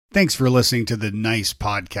Thanks for listening to the Nice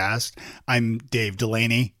Podcast. I'm Dave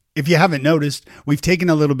Delaney. If you haven't noticed, we've taken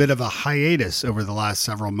a little bit of a hiatus over the last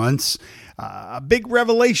several months. A big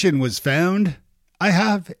revelation was found. I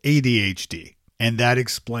have ADHD, and that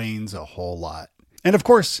explains a whole lot. And of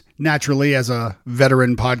course, naturally, as a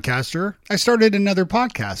veteran podcaster, I started another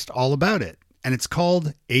podcast all about it. And it's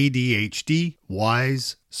called ADHD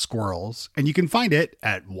Wise Squirrels. And you can find it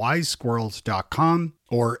at wisesquirrels.com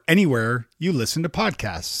or anywhere you listen to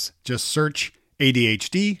podcasts. Just search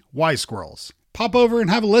ADHD Wise Squirrels. Pop over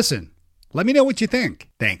and have a listen. Let me know what you think.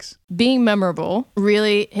 Thanks. Being memorable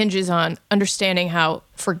really hinges on understanding how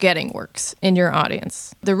forgetting works in your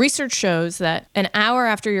audience. The research shows that an hour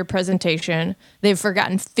after your presentation, they've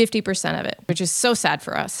forgotten 50% of it, which is so sad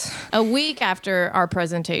for us. A week after our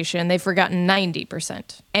presentation, they've forgotten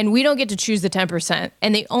 90%. And we don't get to choose the 10%.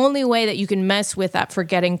 And the only way that you can mess with that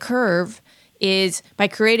forgetting curve is by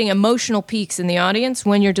creating emotional peaks in the audience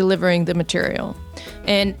when you're delivering the material.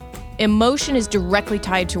 And emotion is directly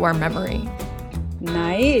tied to our memory.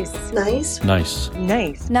 Nice. Nice. Nice.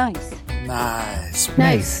 Nice. Nice. Nice.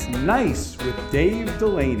 Nice. Nice with Dave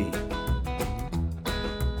Delaney.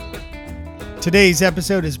 Today's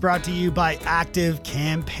episode is brought to you by Active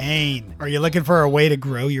Campaign. Are you looking for a way to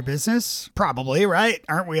grow your business? Probably, right?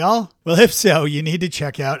 Aren't we all? Well, if so, you need to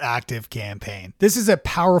check out Active Campaign. This is a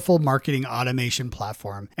powerful marketing automation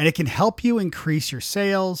platform, and it can help you increase your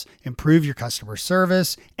sales, improve your customer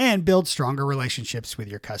service, and build stronger relationships with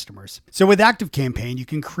your customers. So with Active Campaign, you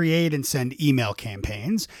can create and send email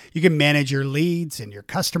campaigns, you can manage your leads and your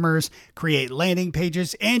customers, create landing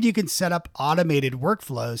pages, and you can set up automated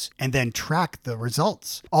workflows and then track the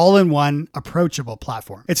results, all in one approachable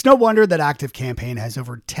platform. It's no wonder that Active Campaign has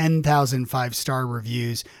over 10,000 five-star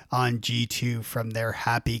reviews on G2 from their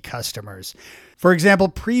happy customers. For example,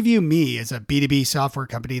 Preview Me is a B2B software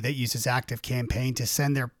company that uses Active Campaign to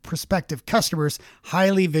send their prospective customers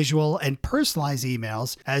highly visual and personalized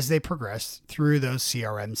emails as they progress through those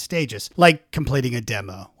CRM stages, like completing a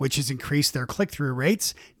demo, which has increased their click-through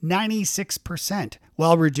rates 96%,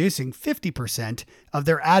 while reducing 50% of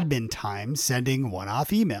their admin time sending one-off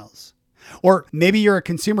emails. Or maybe you're a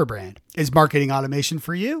consumer brand. Is marketing automation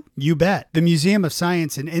for you? You bet. The Museum of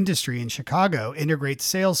Science and Industry in Chicago integrates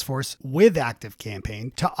Salesforce with Active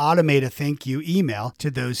Campaign to automate a thank you email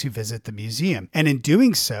to those who visit the museum. And in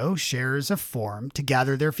doing so, shares a form to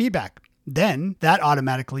gather their feedback. Then that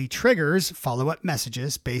automatically triggers follow-up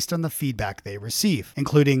messages based on the feedback they receive,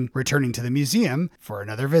 including returning to the museum for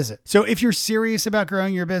another visit. So if you're serious about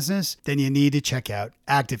growing your business, then you need to check out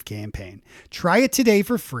Active Campaign. Try it today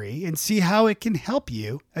for free and see how it can help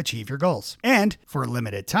you achieve your goals. And for a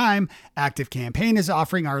limited time, Active Campaign is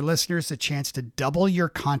offering our listeners a chance to double your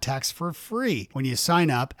contacts for free when you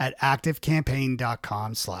sign up at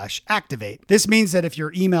activecampaign.com/activate. This means that if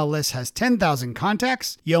your email list has 10,000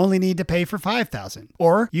 contacts, you only need to pay for 5,000,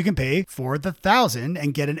 or you can pay for the 1,000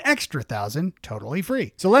 and get an extra 1,000 totally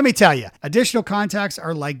free. So let me tell you, additional contacts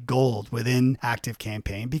are like gold within Active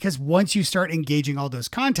Campaign, because once you start engaging all those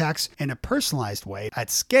contacts in a personalized way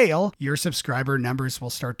at scale, your subscriber numbers will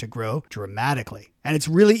start to grow dramatically. And it's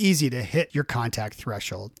really easy to hit your contact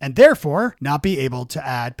threshold and therefore not be able to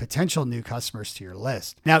add potential new customers to your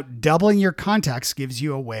list. Now, doubling your contacts gives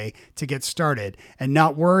you a way to get started and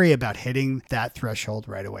not worry about hitting that threshold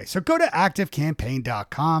right away. So go to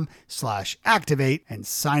activecampaign.com/activate and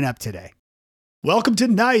sign up today. Welcome to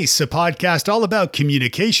Nice, a podcast all about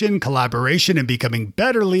communication, collaboration, and becoming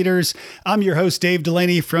better leaders. I'm your host, Dave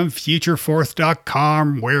Delaney from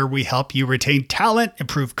futurefourth.com, where we help you retain talent,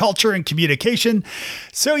 improve culture and communication,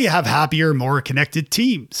 so you have happier, more connected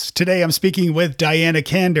teams. Today, I'm speaking with Diana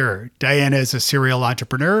Kander. Diana is a serial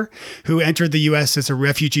entrepreneur who entered the U.S. as a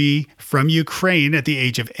refugee from Ukraine at the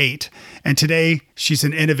age of 8. And today, she's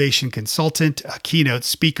an innovation consultant, a keynote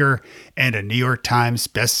speaker, and a New York Times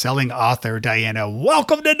bestselling author. Diana,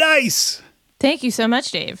 welcome to Nice. Thank you so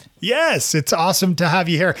much, Dave. Yes, it's awesome to have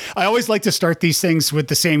you here. I always like to start these things with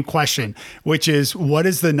the same question, which is, what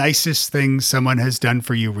is the nicest thing someone has done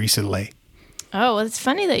for you recently? Oh, well, it's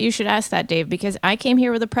funny that you should ask that, Dave, because I came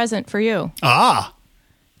here with a present for you. Ah.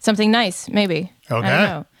 Something nice, maybe. Okay. I don't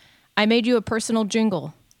know. I made you a personal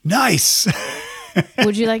jingle. Nice.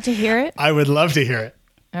 Would you like to hear it? I would love to hear it.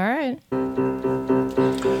 All right.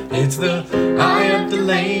 It's the eye of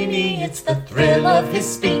Delaney, it's the thrill of his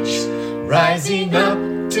speech, rising up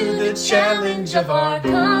to the challenge of our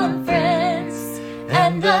conference.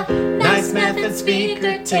 And the nice method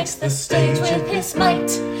speaker takes the stage with his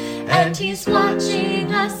might, and he's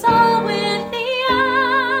watching us all with the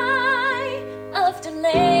eye of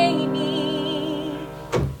Delaney.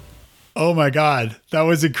 Oh my God, that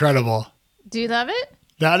was incredible. Do you love it?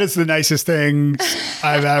 That is the nicest thing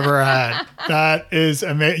I've ever had. That is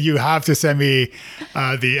amazing. You have to send me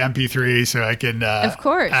the MP3 so I can Of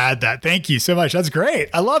course. add that. Thank you so much. That's great.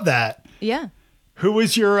 I love that. Yeah. Who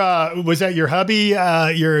was your, was that your hubby,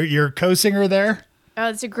 your co-singer there? Oh,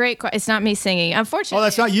 it's a great question. It's not me singing. Unfortunately. Oh,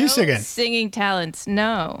 that's not you no singing. Singing talents.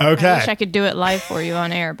 No. Okay. I wish I could do it live for you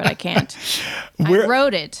on air, but I can't. Where- I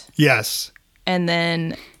wrote it. Yes. And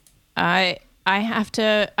then I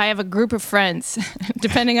have a group of friends,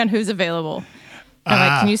 depending on who's available. I'm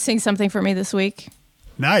like, can you sing something for me this week?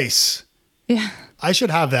 Nice. Yeah. I should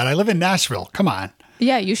have that. I live in Nashville. Come on.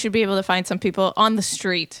 Yeah, you should be able to find some people on the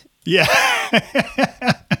street. Yeah.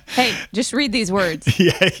 Hey, just read these words.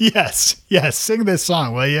 Yeah. Yes. Yes. Sing this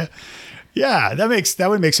song, will you? Yeah. That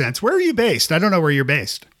would make sense. Where are you based? I don't know where you're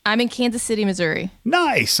based. I'm in Kansas City, Missouri.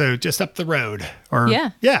 Nice. So just up the road or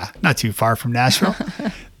Yeah. Not too far from Nashville.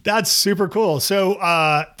 That's super cool. So,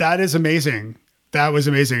 that is amazing. That was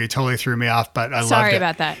amazing. It totally threw me off, but I loved it. Sorry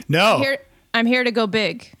about that. No. I'm here to go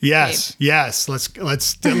big. Yes, babe. yes. Let's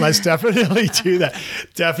definitely do that.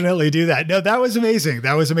 Definitely do that. No, that was amazing.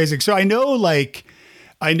 That was amazing. So I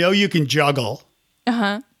know you can juggle.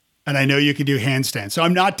 Uh-huh. And I know you can do handstands. So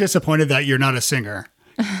I'm not disappointed that you're not a singer,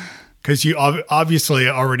 because you obviously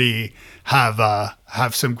already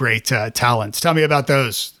have some great talents. Tell me about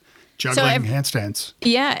those juggling handstands.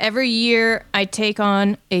 Yeah, every year I take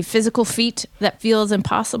on a physical feat that feels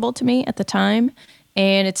impossible to me at the time.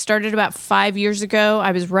 And it started about 5 years ago.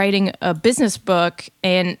 I was writing a business book,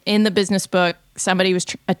 and in the business book, somebody was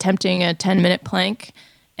attempting a 10-minute plank.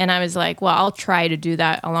 And I was like, well, I'll try to do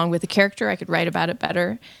that along with the character. I could write about it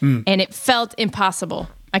better. And it felt impossible.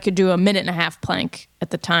 I could do a 1.5-minute plank at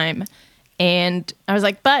the time. And I was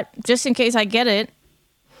like, but just in case I get it,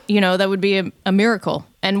 that would be a miracle.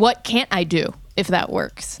 And what can't I do if that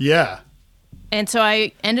works? Yeah. And so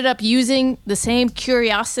I ended up using the same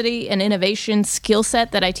curiosity and innovation skill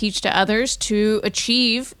set that I teach to others to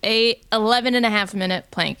achieve a 11.5-minute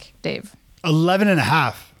plank, Dave.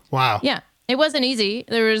 11.5. Wow. Yeah. It wasn't easy.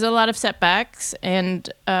 There was a lot of setbacks and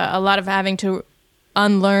a lot of having to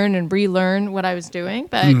unlearn and relearn what I was doing.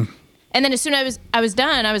 But and then as soon as I was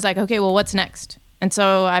done, I was like, okay, well, what's next? And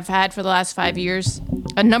so I've had for the last 5 years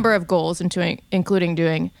a number of goals, including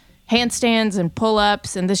doing handstands and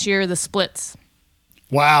pull-ups, and this year the splits.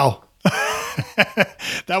 Wow.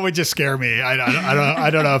 That would just scare me. I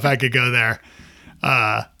don't know if I could go there.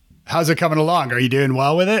 How's it coming along? Are you doing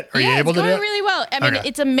well with it? Are you able to do it? It's going really well. I mean,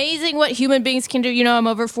 It's amazing what human beings can do. I'm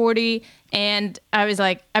over 40, and I was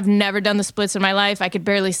like, I've never done the splits in my life. I could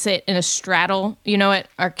barely sit in a straddle. At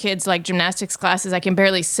our kids' like gymnastics classes, I can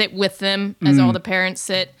barely sit with them as all the parents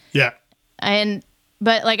sit. Yeah.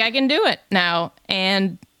 But like I can do it now,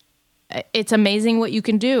 and it's amazing what you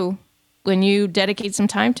can do when you dedicate some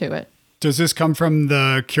time to it. Does this come from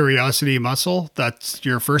the Curiosity Muscle? That's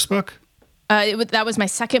your first book? That was my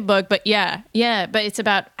second book, but yeah. But it's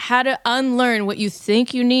about how to unlearn what you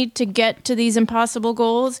think you need to get to these impossible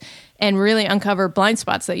goals and really uncover blind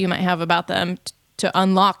spots that you might have about them to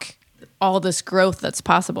unlock all this growth that's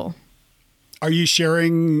possible. Are you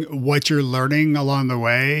sharing what you're learning along the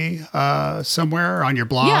way somewhere on your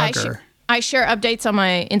blog? Yeah, I share updates on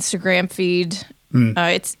my Instagram feed.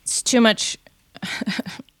 It's too much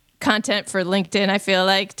content for LinkedIn, I feel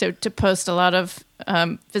like, to post a lot of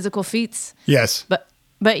physical feats. Yes.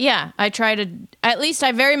 But yeah, I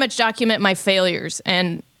very much document my failures,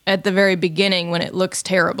 and at the very beginning when it looks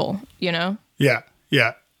terrible, Yeah.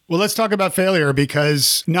 Yeah. Well, let's talk about failure,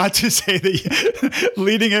 because not to say that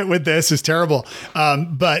leading it with this is terrible,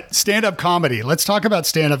 but stand-up comedy. Let's talk about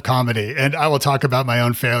stand-up comedy, and I will talk about my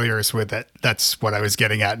own failures with it. That's what I was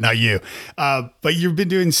getting at, not you. But you've been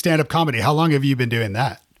doing stand-up comedy. How long have you been doing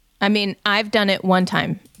that? I mean, I've done it one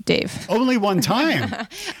time, Dave. Only one time?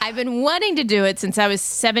 I've been wanting to do it since I was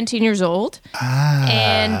 17 years old.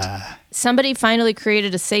 And somebody finally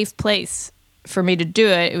created a safe place for me to do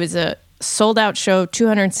it. It was a sold-out show,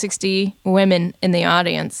 260 women in the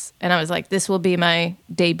audience. And I was like, this will be my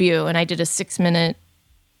debut. And I did a 6-minute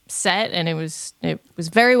set, and it was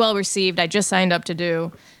very well received. I just signed up to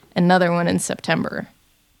do another one in September.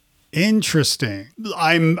 Interesting.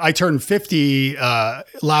 I turned 50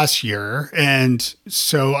 last year, and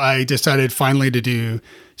so I decided finally to do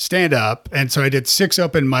stand-up. And so I did 6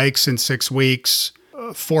 open mics in 6 weeks,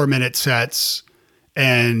 4-minute sets,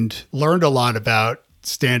 and learned a lot about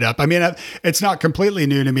stand-up. I mean, it's not completely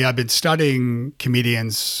new to me. I've been studying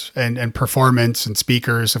comedians and performance and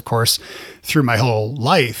speakers, of course, through my whole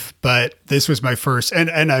life. But this was my first,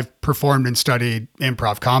 and I've performed and studied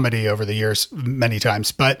improv comedy over the years many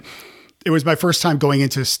times. But it was my first time going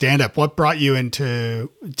into stand-up. What brought you into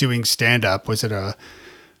doing stand-up? Was it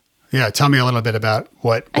Yeah. Tell me a little bit about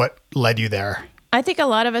what led you there. I think a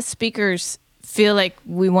lot of us speakers feel like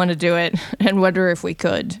we want to do it and wonder if we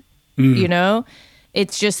could. You know,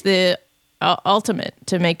 it's just the ultimate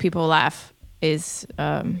to make people laugh is,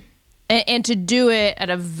 and to do it at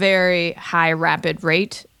a very high, rapid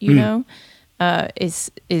rate, you know, is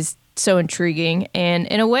so intriguing. And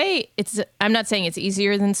in a way, I'm not saying it's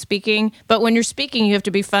easier than speaking, but when you're speaking, you have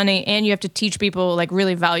to be funny and you have to teach people like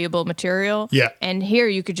really valuable material. Yeah. And here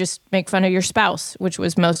you could just make fun of your spouse, which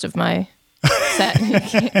was most of my set.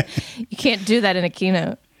 You can't do that in a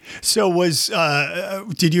keynote. So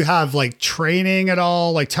did you have like training at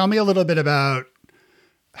all? Like, tell me a little bit about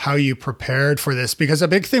how you prepared for this, because a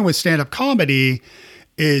big thing with stand-up comedy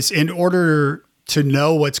is in order to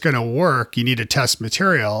know what's going to work, you need to test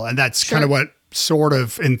material. And that's kind of what sort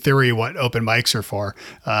of in theory, what open mics are for.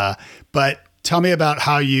 But tell me about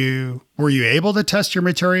were you able to test your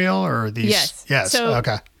material or these? Yes. Yes. So,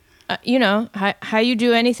 okay. You know, how you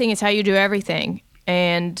do anything is how you do everything.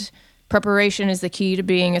 And preparation is the key to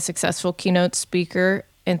being a successful keynote speaker.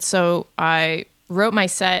 And so I wrote my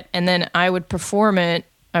set and then I would perform it.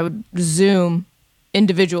 I would Zoom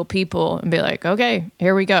individual people and be like, okay,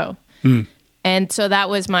 here we go. And so that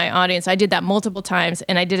was my audience. I did that multiple times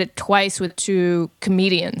and I did it twice with 2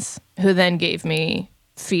 comedians who then gave me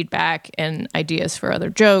feedback and ideas for other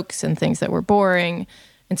jokes and things that were boring.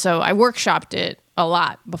 And so I workshopped it a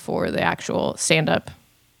lot before the actual stand-up.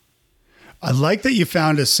 I like that you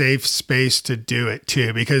found a safe space to do it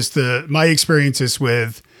too, because my experiences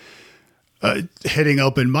with hitting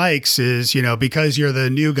open mics is, you know, because you're the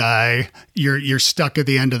new guy, you're stuck at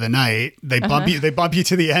the end of the night. They bump you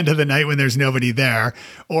to the end of the night when there's nobody there,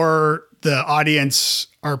 or the audience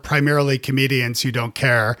are primarily comedians who don't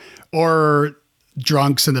care, or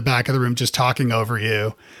drunks in the back of the room just talking over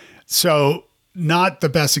you. So not the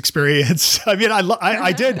best experience. I mean,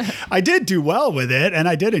 I did do well with it and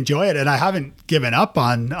I did enjoy it and I haven't given up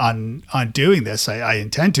on doing this. I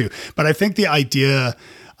intend to, but I think the idea,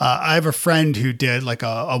 I have a friend who did like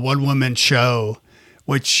a one-woman show,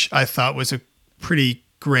 which I thought was a pretty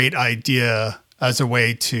great idea as a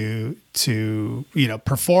way to you know,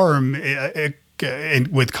 perform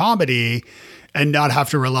with comedy and not have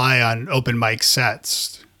to rely on open mic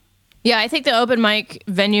sets. Yeah, I think the open mic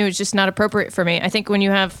venue is just not appropriate for me. I think when you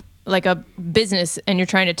have like a business and you're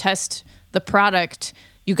trying to test the product,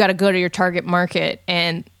 you got to go to your target market.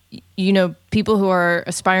 And, you know, people who are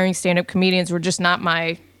aspiring stand-up comedians were just not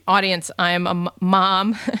my audience. I'm a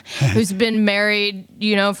mom who's been married,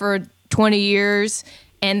 you know, for 20 years.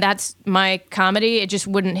 And that's my comedy. It just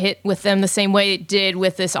wouldn't hit with them the same way it did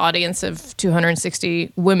with this audience of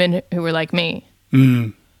 260 women who were like me.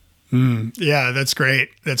 Yeah, that's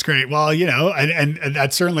great. That's great. Well, you know, and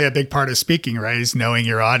that's certainly a big part of speaking, right? Is knowing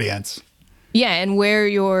your audience. Yeah, and where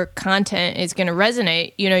your content is going to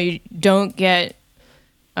resonate. You know, you don't get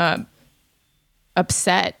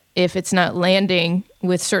upset if it's not landing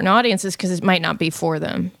with certain audiences because it might not be for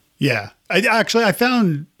them. Yeah. I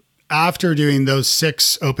found after doing those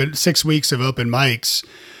 6 weeks of open mics,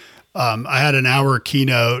 I had an hour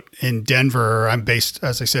keynote in Denver. I'm based,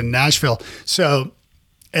 as I said, in Nashville. So,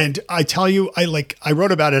 and I tell you, I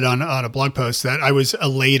wrote about it on a blog post that I was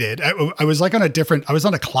elated. I was like I was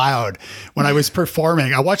on a cloud when I was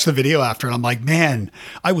performing. I watched the video after and I'm like, man,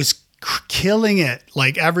 I was killing it.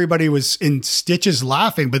 Like everybody was in stitches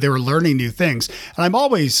laughing, but they were learning new things. And I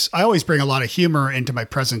always bring a lot of humor into my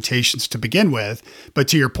presentations to begin with. But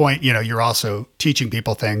to your point, you know, you're also teaching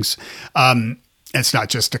people things. It's not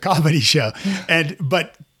just a comedy show.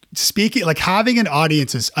 But speaking, like having an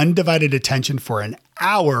audience's undivided attention for an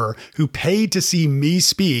hour who paid to see me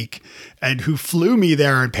speak and who flew me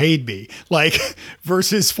there and paid me, like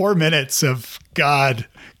versus 4 minutes of God,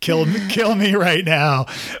 kill me right now.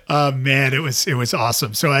 Man, it was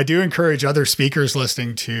awesome. So I do encourage other speakers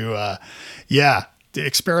listening to, to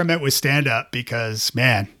experiment with stand up because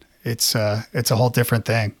man, it's a whole different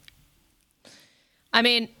thing. I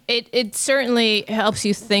mean, it certainly helps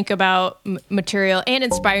you think about material and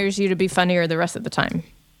inspires you to be funnier the rest of the time.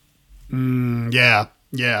 Yeah.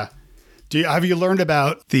 Have you learned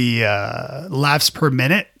about the laughs per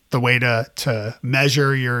minute, the way to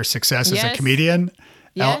measure your success as a comedian?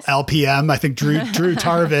 Yes. LPM. I think Drew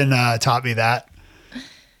Tarvin taught me that.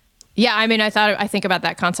 Yeah, I mean, I think about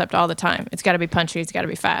that concept all the time. It's got to be punchy. It's got to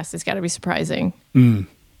be fast. It's got to be surprising.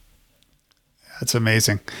 That's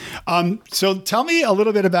amazing. So tell me a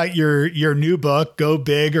little bit about your new book, Go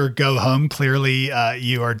Big or Go Home. Clearly,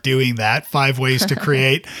 you are doing that. 5 ways to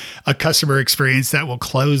create a customer experience that will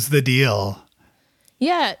close the deal.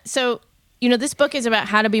 Yeah. So This book is about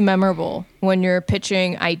how to be memorable when you're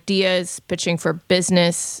pitching ideas, pitching for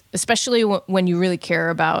business, especially when you really care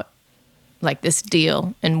about like this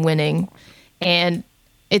deal and winning. And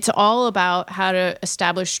it's all about how to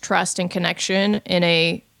establish trust and connection in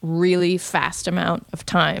a really fast amount of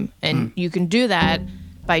time. And you can do that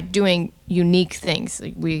by doing unique things.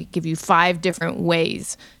 Like, we give you 5 different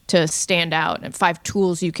ways to stand out and 5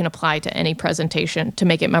 tools you can apply to any presentation to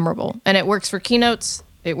make it memorable. And it works for keynotes.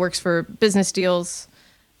 It works for business deals.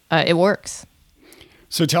 It works.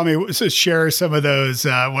 So tell me, share some of those,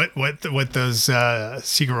 what those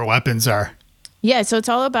secret weapons are. Yeah. So it's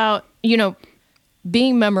all about,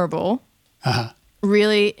 being memorable.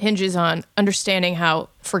 Really hinges on understanding how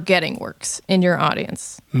forgetting works in your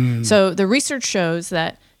audience. So the research shows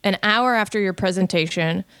that an hour after your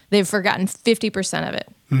presentation, they've forgotten 50% of it,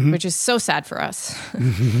 which is so sad for us.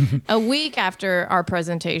 A week after our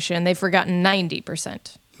presentation, they've forgotten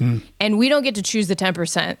 90%. And we don't get to choose the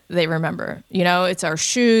 10% they remember. It's our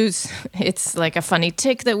shoes. It's like a funny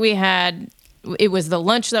tick that we had. It was the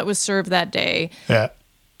lunch that was served that day. Yeah.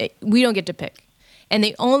 We don't get to pick. And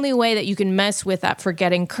the only way that you can mess with that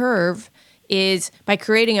forgetting curve is by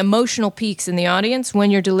creating emotional peaks in the audience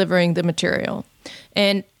when you're delivering the material.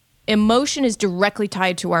 And emotion is directly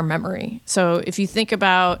tied to our memory. So if you think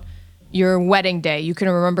about your wedding day, you can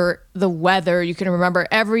remember the weather, you can remember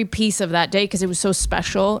every piece of that day because it was so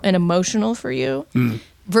special and emotional for you.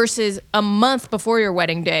 Versus a month before your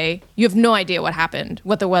wedding day, you have no idea what happened,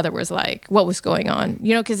 what the weather was like, what was going on.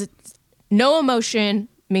 Because no emotion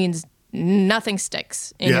means nothing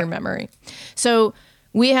sticks in your memory. So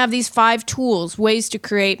we have these 5 tools, ways to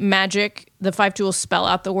create magic. The 5 tools spell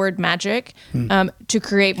out the word magic to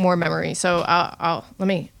create more memory. So let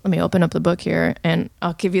me open up the book here and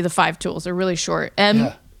I'll give you the 5 tools. They're really short.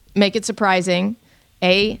 Make it surprising.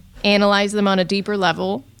 A, analyze them on a deeper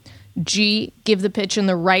level. G, give the pitch in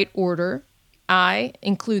the right order. I,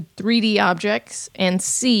 include 3D objects. And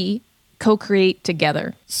C, co-create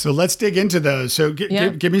together. So let's dig into those. So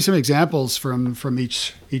give me some examples from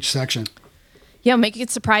each section. Yeah, making it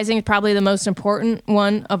surprising is probably the most important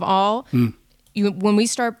one of all. When we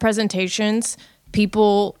start presentations,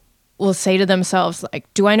 people will say to themselves,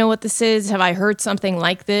 like, do I know what this is? Have I heard something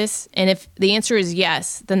like this? And if the answer is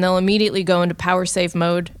yes, then they'll immediately go into power save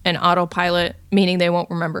mode and autopilot, meaning they won't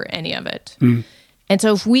remember any of it. And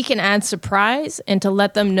so if we can add surprise and to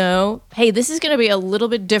let them know, hey, this is going to be a little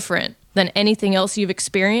bit different than anything else you've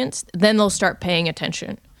experienced, then they'll start paying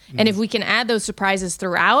attention. And if we can add those surprises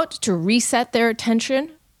throughout to reset their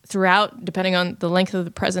attention throughout, depending on the length of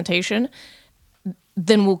the presentation,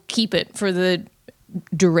 then we'll keep it for the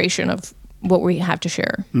duration of what we have to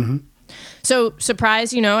share. So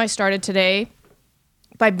surprise, I started today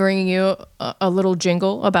by bringing you a little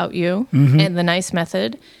jingle about you and the NICE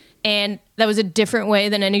method. And that was a different way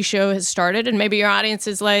than any show has started. And maybe your audience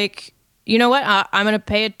is like, you know what? I'm going to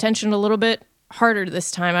pay attention a little bit harder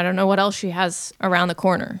this time. I don't know what else she has around the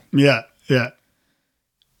corner. Yeah. I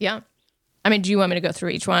mean, do you want me to go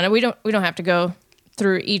through each one? We don't have to go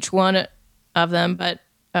through each one of them, but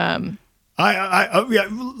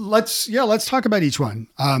let's talk about each one.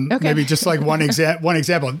 Okay. Maybe just like one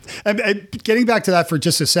example. And getting back to that for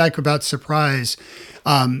just a sec about surprise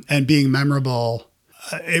and being memorable.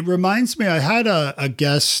 It reminds me, I had a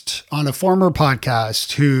guest on a former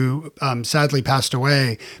podcast who sadly passed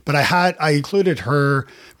away, but I included her.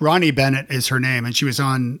 Ronnie Bennett is her name, and she's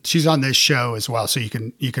on this show as well, so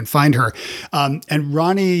you can find her. And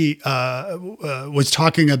Ronnie was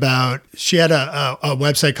talking about, she had a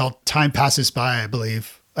website called Time Passes By, I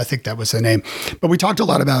believe. I think that was the name. But we talked a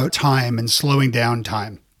lot about time and slowing down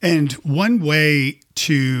time. And one way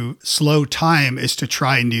to slow time is to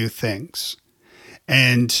try new things.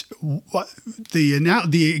 And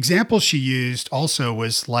the example she used also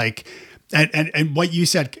was like, and what you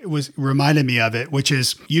said reminded me of it, which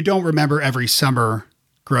is you don't remember every summer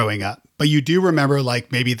growing up, but you do remember like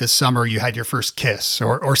maybe the summer you had your first kiss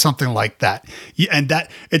or something like that. And that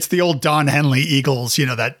it's the old Don Henley Eagles,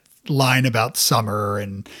 that line about summer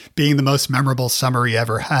and being the most memorable summer you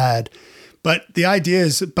ever had. But the idea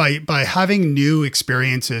is by having new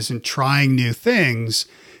experiences and trying new things,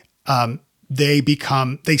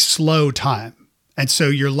 they slow time. And so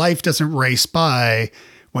your life doesn't race by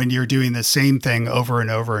when you're doing the same thing over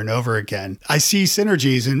and over and over again. I see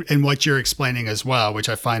synergies in what you're explaining as well, which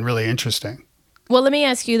I find really interesting. Well, let me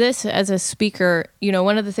ask you this as a speaker.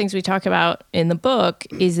 One of the things we talk about in the book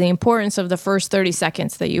is the importance of the first 30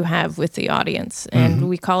 seconds that you have with the audience. And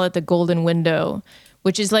we call it the golden window,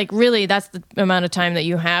 which is like really that's the amount of time that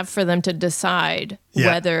you have for them to decide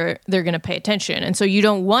whether they're going to pay attention. And so you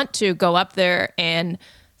don't want to go up there and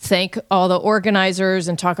thank all the organizers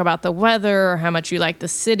and talk about the weather or how much you like the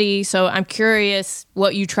city. So I'm curious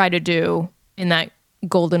what you try to do in that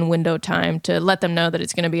golden window time to let them know that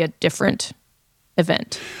it's going to be a different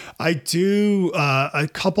event. I do a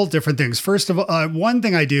couple different things. First of all, one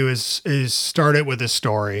thing I do is start it with a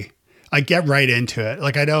story. I get right into it.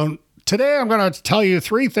 Like today I'm going to tell you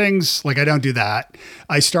 3 things. Like I don't do that.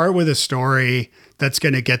 I start with a story that's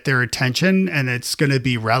going to get their attention and it's going to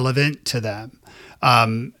be relevant to them.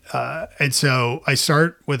 And so I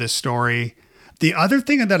start with a story. The other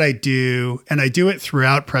thing that I do, and I do it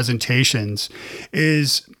throughout presentations,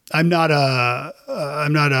 is I'm not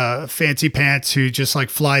a fancy pants who just like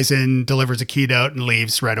flies in, delivers a keynote and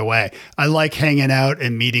leaves right away. I like hanging out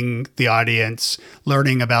and meeting the audience,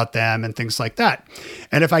 learning about them and things like that.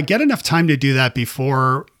 And if I get enough time to do that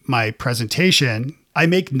before my presentation, I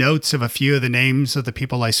make notes of a few of the names of the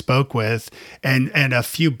people I spoke with and a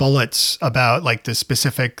few bullets about like the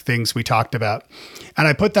specific things we talked about. And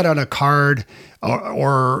I put that on a card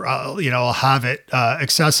or I'll have it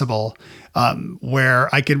accessible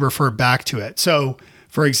where I can refer back to it. So,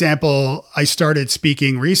 for example, I started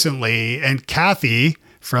speaking recently and Kathy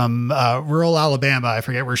from rural Alabama, I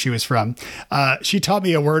forget where she was from, she taught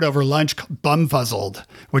me a word over lunch, bumfuzzled,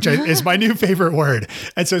 which is my new favorite word.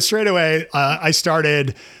 And so straight away, I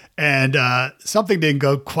started and something didn't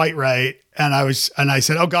go quite right. And I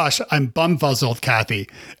said, oh gosh, I'm bumfuzzled, Kathy.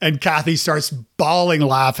 And Kathy starts bawling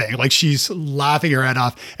laughing, like she's laughing her head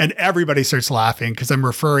off. And everybody starts laughing because I'm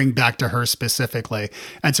referring back to her specifically.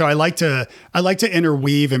 And so I like to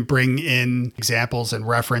interweave and bring in examples and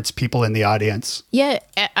reference people in the audience. Yeah,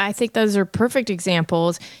 I think those are perfect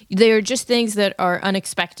examples. They're just things that are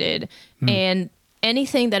unexpected. And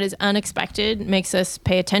anything that is unexpected makes us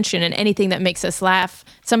pay attention, and anything that makes us laugh.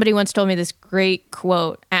 Somebody once told me this great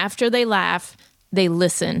quote: after they laugh, they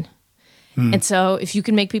listen. And so if you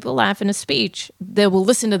can make people laugh in a speech, they will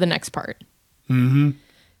listen to the next part. And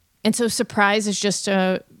so surprise is just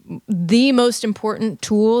the most important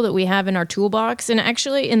tool that we have in our toolbox. And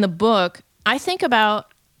actually in the book, I think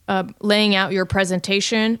about laying out your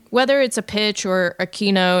presentation, whether it's a pitch or a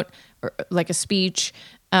keynote or like a speech,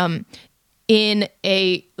 in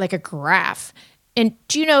a graph. And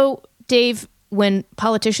do you know, Dave, when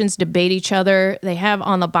politicians debate each other, they have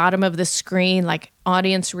on the bottom of the screen like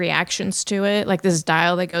audience reactions to it, like this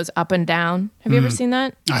dial that goes up and down. Have you ever seen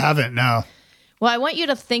that? I haven't, no. Well, I want you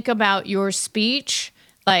to think about your speech.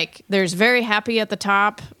 Like there's very happy at the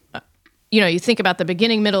top. You think about the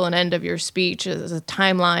beginning, middle, and end of your speech as a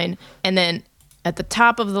timeline. And then at the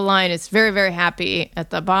top of the line, it's very, very happy. At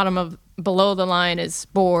the bottom below the line is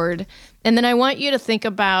bored. And then I want you to think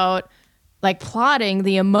about like plotting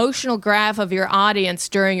the emotional graph of your audience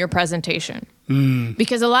during your presentation.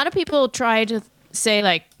 Because a lot of people try to say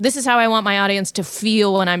like, this is how I want my audience to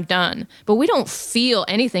feel when I'm done. But we don't feel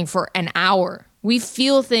anything for an hour. We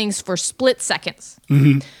feel things for split seconds.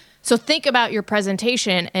 So think about your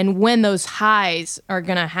presentation and when those highs are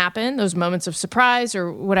going to happen, those moments of surprise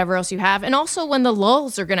or whatever else you have, and also when the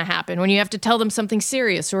lulls are going to happen, when you have to tell them something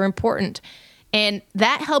serious or important. And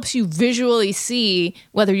that helps you visually see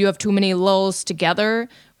whether you have too many lulls together,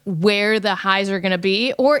 where the highs are going to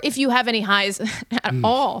be, or if you have any highs at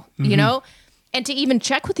all, and to even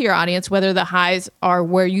check with your audience whether the highs are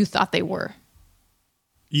where you thought they were.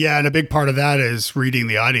 Yeah, and a big part of that is reading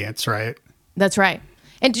the audience, right? That's right.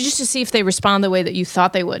 And just to see if they respond the way that you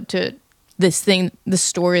thought they would to this thing, the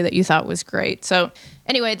story that you thought was great. So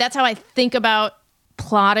anyway, that's how I think about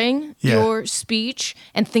plotting your speech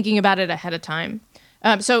and thinking about it ahead of time.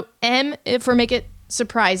 So M, for make it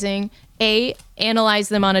surprising. A, analyze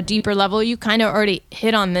them on a deeper level. You kind of already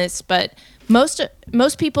hit on this, but most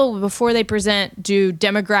people before they present do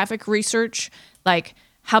demographic research, like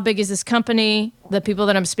how big is this company, the people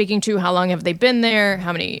that I'm speaking to, how long have they been there,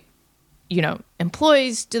 how many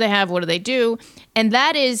employees do they have? What do they do? And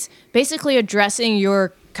that is basically addressing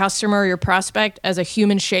your customer, your prospect as a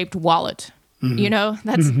human-shaped wallet.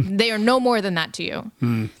 They are no more than that to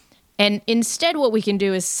you. And instead, what we can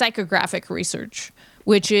do is psychographic research,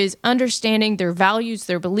 which is understanding their values,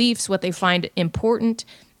 their beliefs, what they find important,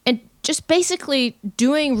 and just basically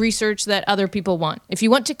doing research that other people want. If you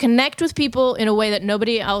want to connect with people in a way that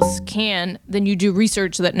nobody else can, then you do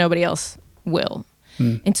research that nobody else will.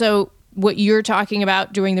 And so what you're talking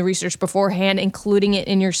about, doing the research beforehand, including it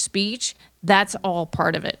in your speech, that's all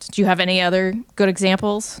part of it. Do you have any other good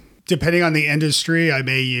examples? Depending on the industry, I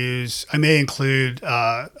may include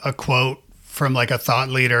a quote from like a thought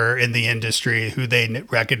leader in the industry who they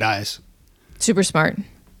recognize. Super smart.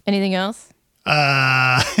 Anything else?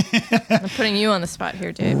 I'm putting you on the spot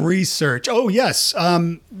here, Dave. Research. Oh, yes.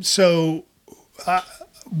 So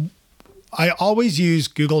I always use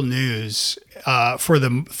Google News for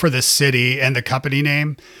the city and the company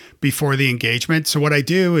name before the engagement. So what I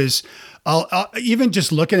do is I'll even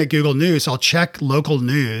just looking at Google News, I'll check local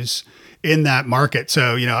news in that market.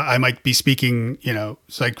 So, I might be speaking,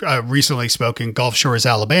 it's like recently spoke in Gulf Shores,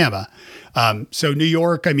 Alabama. So New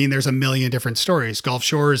York, there's a million different stories. Gulf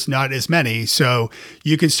Shores, not as many. So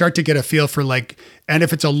you can start to get a feel for and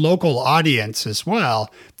if it's a local audience as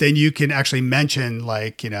well, then you can actually mention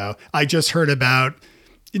I just heard about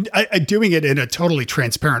doing it in a totally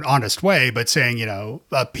transparent, honest way, but saying,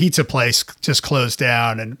 a pizza place just closed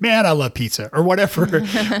down and man, I love pizza or whatever,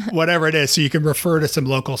 whatever it is. So you can refer to some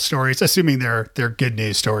local stories, assuming they're good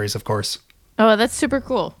news stories, of course. Oh, that's super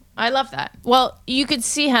cool. I love that. Well, you could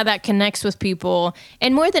see how that connects with people.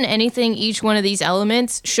 And more than anything, each one of these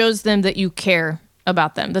elements shows them that you care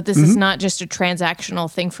about them, that this is not just a transactional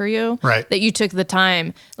thing for you, right? That you took the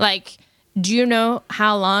time. Do you know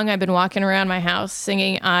how long I've been walking around my house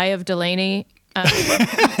singing "Eye of Delaney"?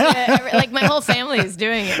 My whole family is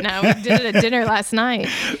doing it now. We did it at dinner last night,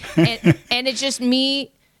 and it's just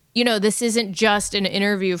me. This isn't just an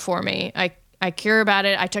interview for me. I care about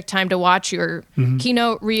it. I took time to watch your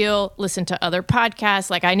keynote reel, listen to other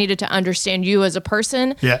podcasts. I needed to understand you as a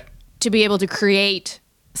person, to be able to create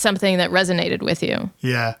something that resonated with you.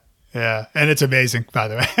 Yeah, and it's amazing, by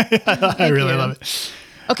the way. I really love it.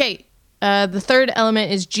 Okay. The third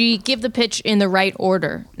element is G, give the pitch in the right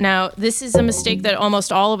order. Now, this is a mistake that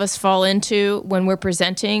almost all of us fall into when we're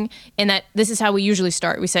presenting, and that this is how we usually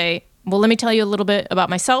start. We say, well, let me tell you a little bit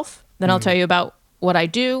about myself, then I'll tell you about what I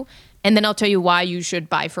do, and then I'll tell you why you should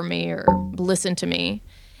buy from me or listen to me.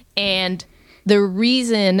 And the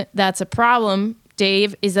reason that's a problem,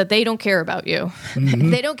 Dave, is that they don't care about you.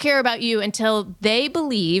 They don't care about you until they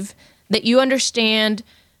believe that you understand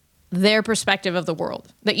their perspective of the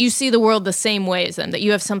world, that you see the world the same way as them, that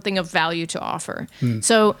you have something of value to offer.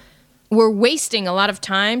 So we're wasting a lot of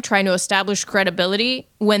time trying to establish credibility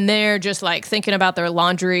when they're just thinking about their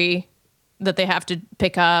laundry that they have to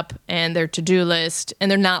pick up and their to-do list, and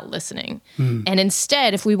they're not listening. And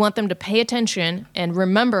instead, if we want them to pay attention and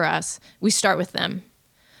remember us, we start with them.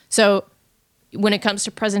 So when it comes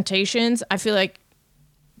to presentations, I feel like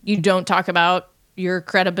you don't talk about your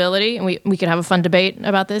credibility, and we could have a fun debate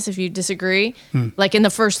about this if you disagree. In the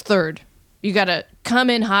first third, you got to come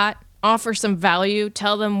in hot, offer some value,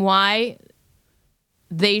 tell them why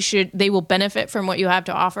they will benefit from what you have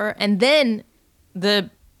to offer, and then the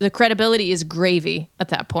credibility is gravy at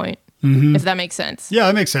that point, if that makes sense. Yeah,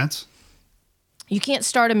 that makes sense. You can't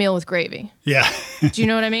start a meal with gravy. Yeah. Do you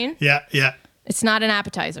know what I mean? Yeah. It's not an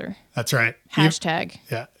appetizer. That's right. Hashtag.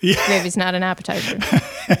 Yeah. Gravy's not an appetizer.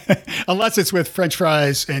 Unless it's with French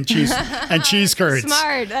fries and cheese and cheese curds.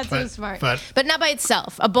 Smart. That's so smart. But not by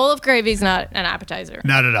itself. A bowl of gravy is not an appetizer.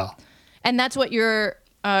 Not at all. And that's what your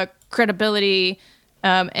credibility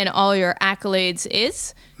and all your accolades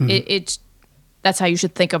is. That's how you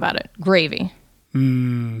should think about it. Gravy.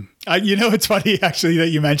 It's funny actually that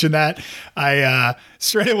you mentioned that. I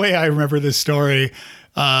straight away I remember this story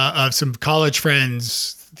of some college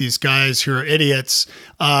friends, these guys who are idiots,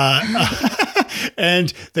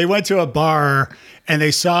 and they went to a bar and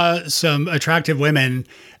they saw some attractive women.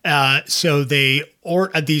 So they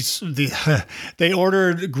ordered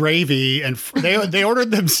gravy, and they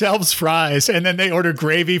ordered themselves fries, and then they ordered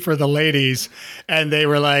gravy for the ladies, and they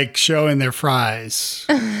were showing their fries.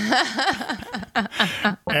 And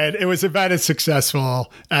it was about as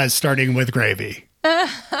successful as starting with gravy. Oh,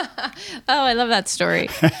 I love that story.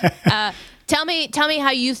 Tell me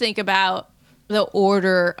how you think about the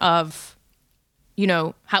order of,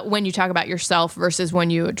 when you talk about yourself versus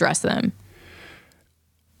when you address them.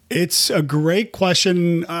 It's a great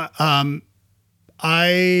question. I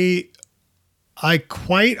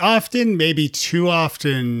quite often, maybe too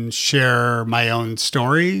often, share my own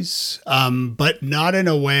stories, but not in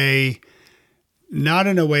a way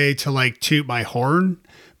to toot my horn,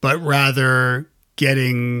 but rather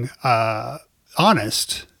getting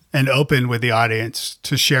honest and open with the audience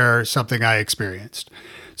to share something I experienced.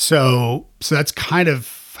 So that's kind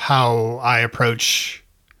of how I approach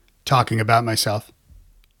talking about myself.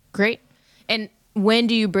 Great. And when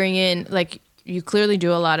do you bring in, you clearly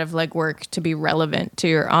do a lot of work to be relevant to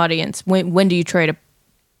your audience. When do you try to,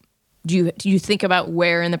 do you think about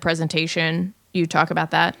where in the presentation you talk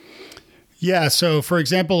about that? Yeah. So for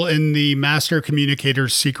example, in the Master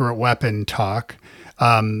Communicator's Secret Weapon talk,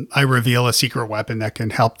 I reveal a secret weapon that can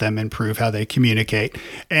help them improve how they communicate.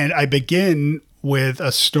 And I begin with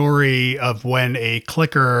a story of when a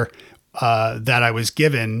clicker that I was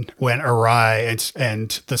given went awry,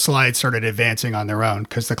 and the slides started advancing on their own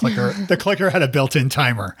because the clicker had a built-in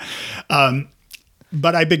timer.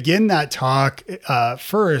 But I begin that talk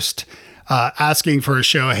first asking for a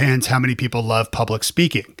show of hands how many people love public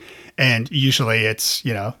speaking, and usually it's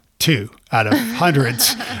 2 out of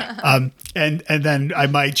hundreds. And then I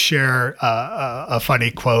might share a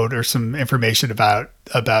funny quote or some information about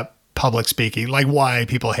public speaking, like why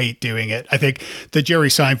people hate doing it. I think the Jerry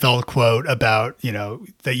Seinfeld quote about,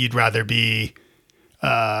 that you'd rather be,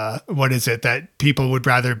 what is it? That people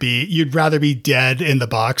you'd rather be dead in the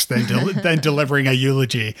box than than delivering a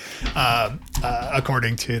eulogy,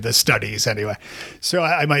 according to the studies anyway. So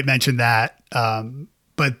I might mention that.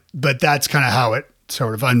 But that's kind of how it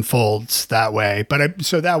sort of unfolds that way.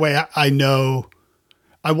 So that way I know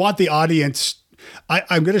I want the audience.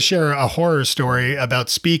 I'm going to share a horror story about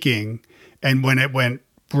speaking and when it went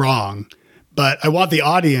wrong, but I want the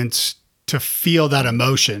audience to feel that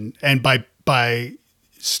emotion. And by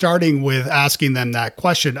starting with asking them that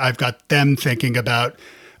question, I've got them thinking about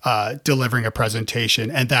delivering a presentation,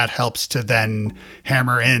 and that helps to then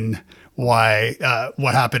hammer in why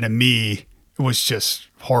what happened to me was just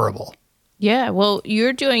horrible. Yeah, well,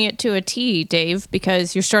 you're doing it to a T, Dave,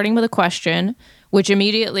 because you're starting with a question, which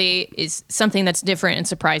immediately is something that's different and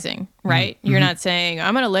surprising, right? Mm-hmm. You're not saying,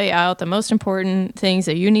 I'm going to lay out the most important things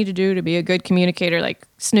that you need to do to be a good communicator, like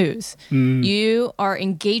snooze. You are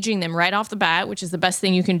engaging them right off the bat, which is the best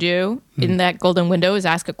thing you can do in that golden window, is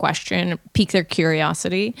ask a question, pique their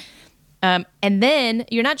curiosity. And then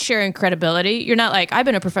you're not sharing credibility. You're not like, I've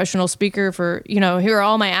been a professional speaker for, here are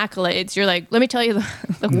all my accolades. You're like, let me tell you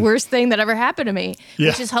the worst thing that ever happened to me,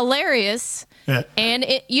 which is hilarious. Yeah. And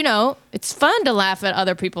it's fun to laugh at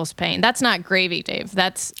other people's pain. That's not gravy, Dave.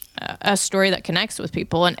 That's a story that connects with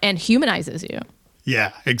people and humanizes you.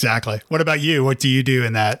 Yeah, exactly. What about you? What do you do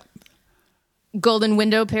in that golden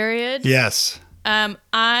window period? Yes.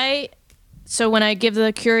 So when I give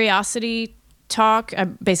the curiosity talk, I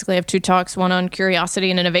basically have 2 talks, one on curiosity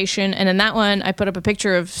and innovation. And in that one, I put up a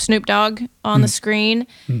picture of Snoop Dogg on the screen,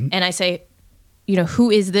 and I say,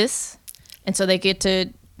 who is this? And so they get to,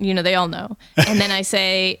 they all know. And then I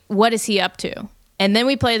say, what is he up to? And then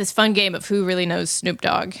we play this fun game of who really knows Snoop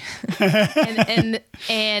Dogg.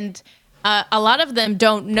 and a lot of them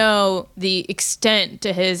don't know the extent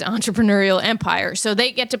to his entrepreneurial empire. So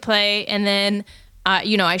they get to play, and then,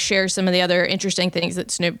 I share some of the other interesting things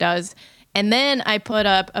that Snoop does. And then I put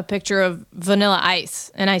up a picture of Vanilla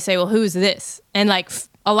Ice, and I say, well, who's this? And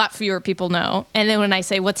a lot fewer people know. And then when I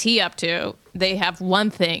say, what's he up to? They have one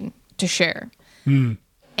thing to share.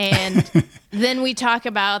 And then we talk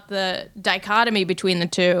about the dichotomy between the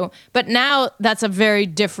two. But now that's a very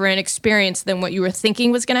different experience than what you were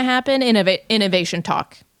thinking was going to happen in innovation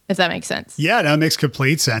talk, if that makes sense. Yeah, no, it makes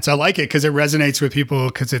complete sense. I like it because it resonates with people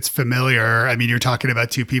because it's familiar. I mean, you're talking about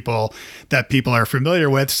 2 people that people are familiar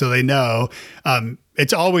with, so they know.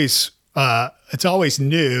 It's always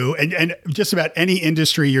new, and just about any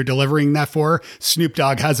industry you're delivering that for, Snoop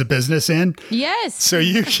Dogg has a business in. Yes. So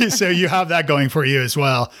you have that going for you as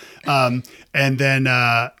well. And then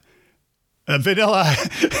Vanilla,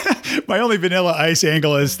 my only Vanilla Ice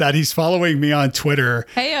angle is that he's following me on Twitter.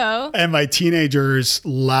 Heyo. And my teenagers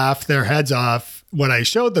laughed their heads off when I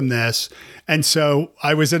showed them this. And so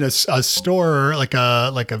I was in a store, like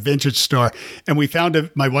a vintage store, and we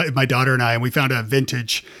found my daughter and I, and we found a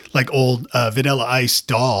vintage, old Vanilla Ice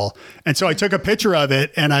doll. And so I took a picture of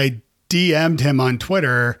it and I DM'd him on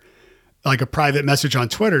Twitter, like a private message on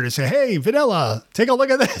Twitter, to say, hey, Vanilla, take a look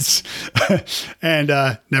at this. And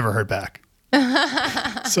never heard back.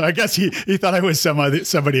 So I guess he thought I was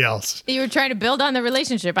somebody else. You were trying to build on the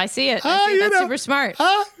relationship. I see it. That's super smart.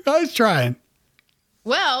 I was trying.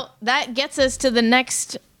 Well, that gets us to the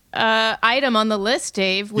next item on the list,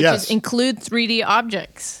 Dave, which is include 3D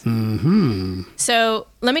objects. Mm-hmm. So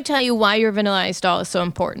let me tell you why your Vanilla Ice doll is so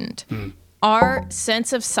important. Our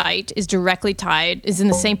sense of sight is in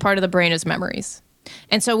the same part of the brain as memories.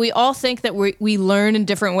 And so we all think that we learn in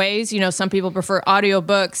different ways. Some people prefer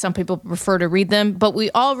audiobooks, some people prefer to read them, but we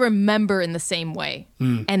all remember in the same way.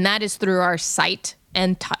 And that is through our sight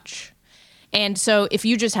and touch. And so if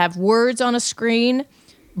you just have words on a screen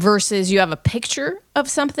versus you have a picture of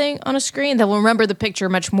something on a screen, they'll remember the picture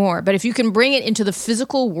much more. But if you can bring it into the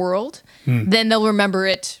physical world, then they'll remember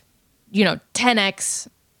it, 10x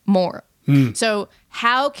more. So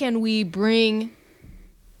how can we bring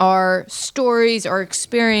our stories, our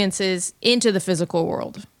experiences into the physical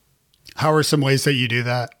world? How are some ways that you do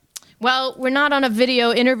that? Well, we're not on a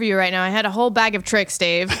video interview right now. I had a whole bag of tricks,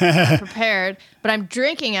 Dave, prepared, but I'm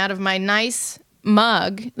drinking out of my nice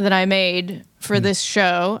mug that I made for this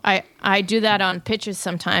show. I do that on pitches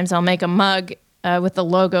sometimes. I'll make a mug with the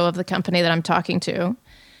logo of the company that I'm talking to.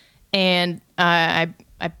 And I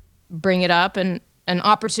bring it up and an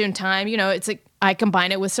opportune time, it's like I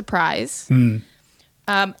combine it with surprise.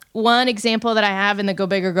 One example that I have in the Go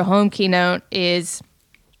Big or Go Home keynote is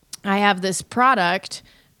I have this product,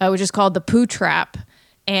 which is called the Poo Trap.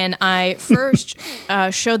 And I first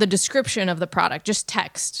show the description of the product, just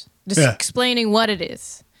text, explaining what it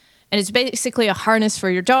is. And it's basically a harness for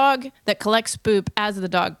your dog that collects poop as the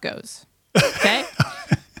dog goes. Okay?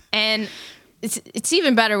 And it's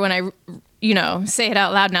even better when I, say it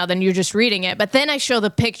out loud now than you're just reading it. But then I show the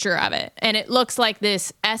picture of it. And it looks like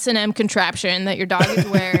this S&M contraption that your dog is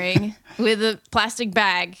wearing with a plastic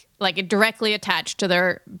bag, like it directly attached to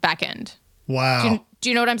their back end. Wow. Do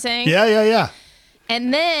you know what I'm saying? Yeah.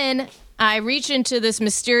 And then I reach into this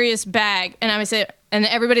mysterious bag and I say, and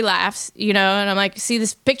everybody laughs, and I'm like, see,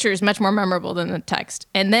 this picture is much more memorable than the text.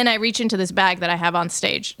 And then I reach into this bag that I have on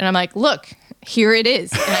stage and I'm like, look, here it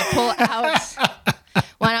is. And I pull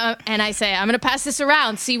out and I say, I'm going to pass this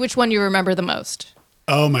around, see which one you remember the most.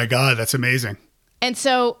 Oh my God, that's amazing. And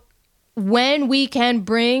so when we can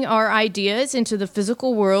bring our ideas into the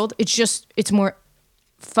physical world, it's more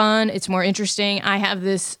fun. It's more interesting. I have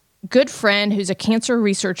this good friend who's a cancer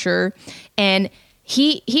researcher, and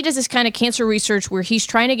he does this kind of cancer research where he's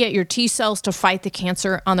trying to get your T cells to fight the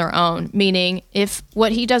cancer on their own, meaning if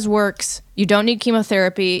what he does works, you don't need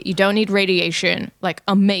chemotherapy, you don't need radiation, like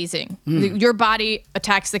amazing. Your body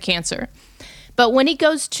attacks the cancer. But when he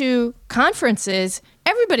goes to conferences,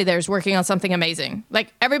 everybody there is working on something amazing.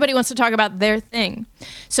 Like everybody wants to talk about their thing.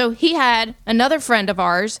 So he had another friend of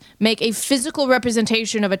ours make a physical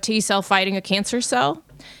representation of a T cell fighting a cancer cell.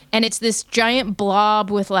 And it's this giant blob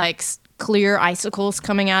with like clear icicles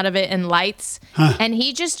coming out of it and lights. And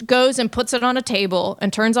he just goes and puts it on a table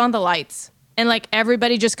and turns on the lights. And like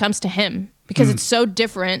everybody just comes to him because it's so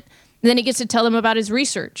different. And then he gets to tell them about his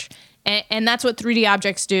research. And that's what 3D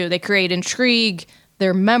objects do. They create intrigue,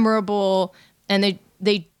 they're memorable, and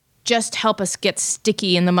they just help us get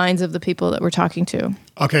sticky in the minds of the people that we're talking to.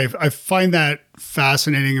 Okay, I find that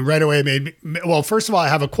fascinating, and right away made me. Well, first of all, I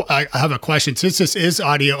have a question. Since this is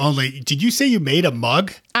audio only, did you say you made a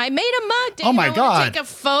mug? I made a mug. Dave. Oh my God! Take a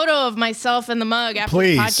photo of myself in the mug after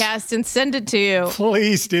Please. the podcast and send it to you.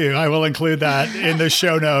 Please do. I will include that in the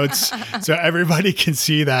show notes so everybody can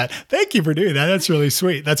see that. Thank you for doing that. That's really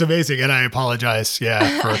sweet. That's amazing. And I apologize.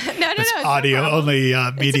 Yeah, for this audio only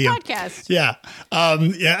medium. It's a podcast. Yeah.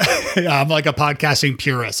 I'm like a podcasting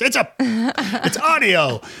purist. It's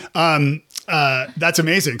audio. That's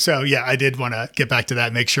amazing. So yeah, I did want to get back to that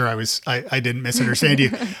and make sure I didn't misunderstand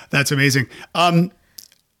you. That's amazing.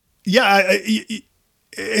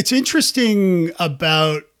 It's interesting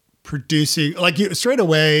about producing, like you straight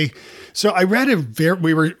away. So I read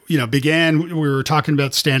we were talking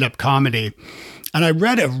about stand-up comedy, and I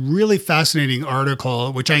read a really fascinating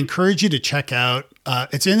article, which I encourage you to check out.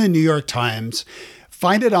 It's in the New York Times.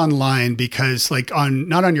 Find it online because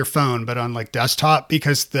not on your phone, but on like desktop,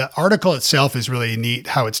 because the article itself is really neat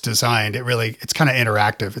how it's designed. It's kind of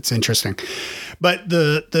interactive. It's interesting. But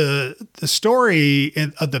the story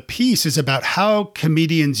of the piece is about how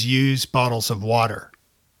comedians use bottles of water.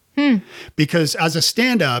 Because as a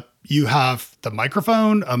stand-up, you have the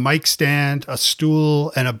microphone, a mic stand, a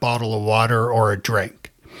stool, and a bottle of water or a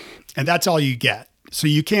drink. And that's all you get. So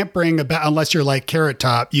you can't bring unless you're like Carrot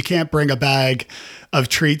Top, you can't bring a bag of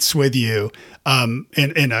treats with you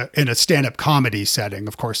in a stand-up comedy setting.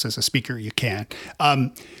 Of course, as a speaker, you can.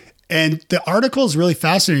 And the article is really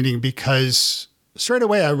fascinating because straight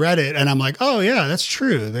away I read it and I'm like, oh yeah, that's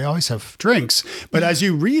true. They always have drinks. But as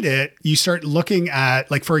you read it, you start looking at,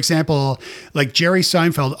 like, for example, like Jerry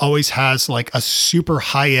Seinfeld always has like a super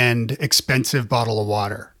high-end expensive bottle of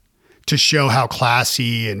water to show how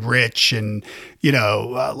classy and rich and,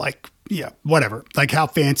 whatever, like how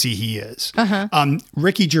fancy he is.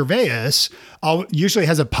 Ricky Gervais usually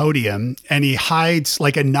has a podium and he hides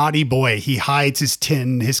like a naughty boy. He hides his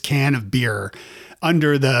can of beer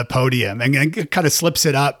under the podium and kind of slips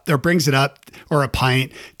it up or brings it up, or a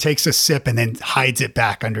pint, takes a sip and then hides it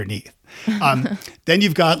back underneath. Then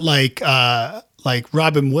you've got like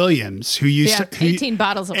Robin Williams, who used 18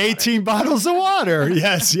 bottles of water. 18 bottles of water.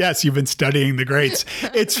 Yes. You've been studying the greats.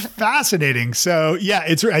 It's fascinating. So yeah,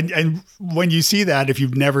 and when you see that, if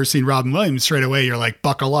you've never seen Robin Williams, straight away, you're like,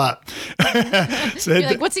 buckle up. So you're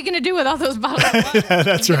like, what's he going to do with all those bottles of water? Yeah,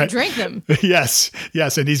 that's right. Drink them. Yes.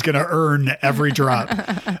 And he's going to earn every drop.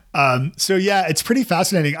 So yeah, it's pretty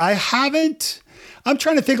fascinating. I'm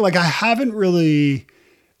trying to think, like, I haven't really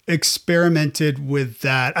experimented with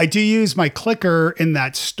that. I do use my clicker in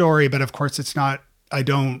that story, but of course I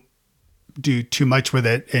don't do too much with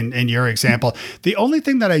it in your example. The only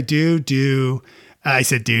thing that I do, I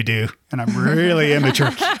said do, and I'm really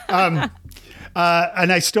immature. And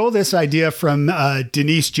I stole this idea from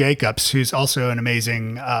Denise Jacobs, who's also an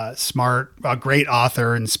amazing, smart, great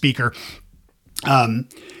author and speaker.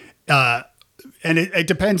 And it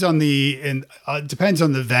depends on depends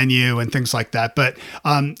on the venue and things like that. But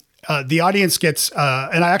the audience gets,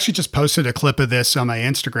 and I actually just posted a clip of this on my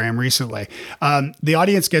Instagram recently. The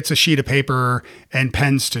audience gets a sheet of paper and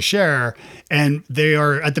pens to share, and they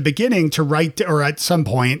are at the beginning to write, or at some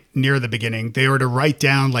point near the beginning, they are to write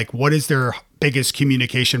down like what is their biggest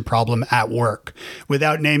communication problem at work,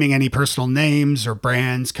 without naming any personal names or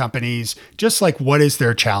brands, companies, just like what is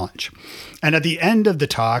their challenge. And at the end of the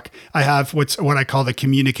talk, I have what I call the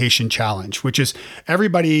communication challenge, which is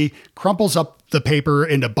everybody crumples up the paper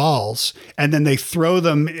into balls and then they throw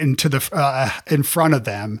them into in front of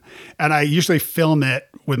them. And I usually film it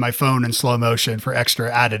with my phone in slow motion for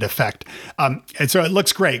extra added effect. And so it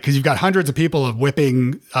looks great because you've got hundreds of people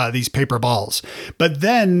whipping these paper balls. But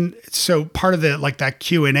then, so part of that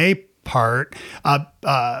Q&A part,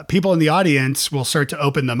 people in the audience will start to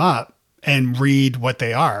open them up and read what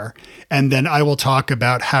they are. And then I will talk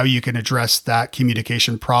about how you can address that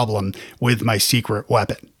communication problem with my secret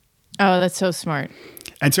weapon. Oh, that's so smart.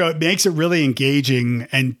 And so it makes it really engaging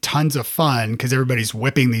and tons of fun because everybody's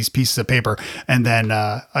whipping these pieces of paper. And then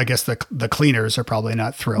I guess the cleaners are probably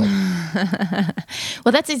not thrilled.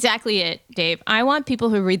 Well, that's exactly it, Dave. I want people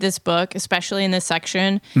who read this book, especially in this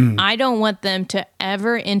section, I don't want them to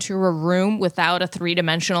ever enter a room without a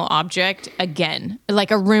three-dimensional object again,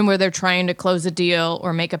 like a room where they're trying to close a deal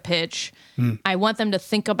or make a pitch. I want them to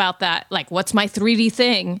think about that, like, what's my 3D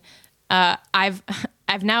thing? I've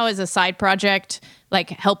now, as a side project, like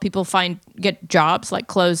help people get jobs, like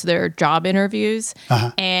close their job interviews.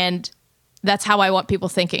 And that's how I want people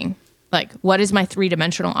thinking. Like, what is my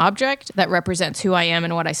three-dimensional object that represents who I am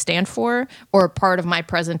and what I stand for, or part of my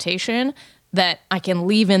presentation that I can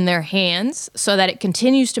leave in their hands so that it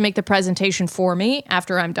continues to make the presentation for me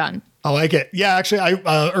after I'm done. I like it. Yeah, actually,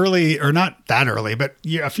 I early, or not that early, but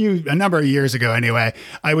a number of years ago anyway,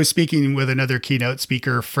 I was speaking with another keynote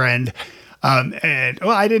speaker friend. And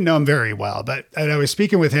I didn't know him very well, but I was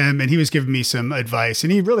speaking with him and he was giving me some advice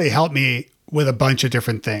and he really helped me with a bunch of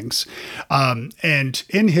different things. And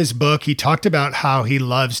in his book, he talked about how he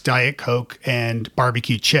loves Diet Coke and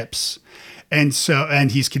barbecue chips. And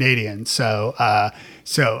he's Canadian.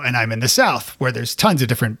 And I'm in the South where there's tons of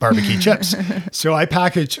different barbecue chips. So I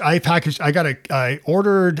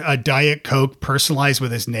ordered a Diet Coke personalized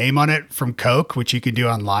with his name on it from Coke, which you can do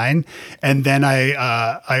online. And then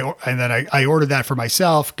I ordered that for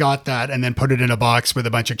myself, got that, and then put it in a box with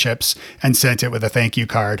a bunch of chips and sent it with a thank you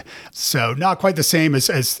card. So not quite the same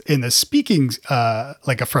as in the speaking,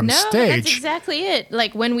 from stage. That's exactly it.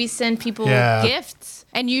 Like when we send people gifts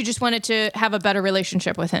and you just wanted to have a better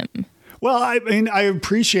relationship with him. Well, I mean, I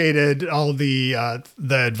appreciated all the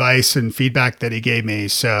advice and feedback that he gave me.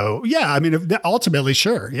 So, yeah, I mean, ultimately,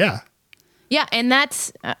 sure, yeah. Yeah, and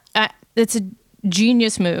that's a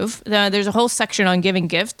genius move. There's a whole section on giving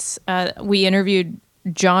gifts. We interviewed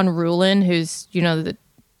John Rulin, who's, the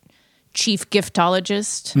chief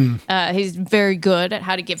giftologist. He's very good at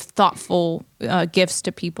how to give thoughtful gifts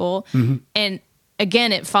to people. And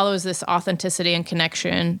again, it follows this authenticity and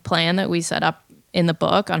connection plan that we set up in the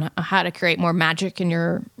book on how to create more magic in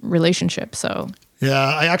your relationship. So, yeah,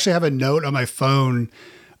 I actually have a note on my phone.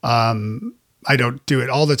 I don't do it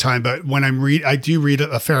all the time, but when I do read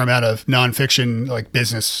a fair amount of nonfiction, like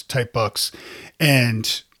business type books.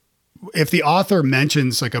 And if the author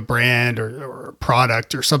mentions like a brand or a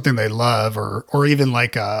product or something they love, or even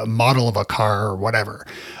like a model of a car or whatever,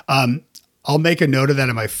 I'll make a note of that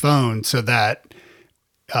in my phone so that,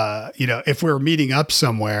 if we're meeting up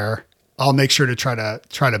somewhere, I'll make sure to try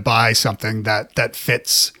to buy something that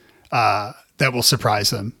fits, that will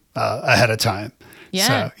surprise them ahead of time. Yeah.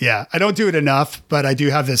 So, yeah, I don't do it enough, but I do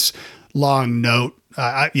have this long note.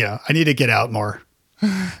 I need to get out more.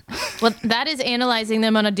 Well, that is analyzing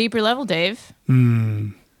them on a deeper level, Dave.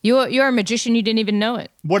 You're a magician. You didn't even know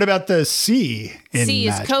it. What about the C? C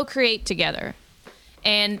is co-create together.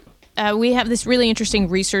 And we have this really interesting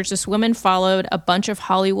research. This woman followed a bunch of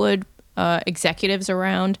Hollywood executives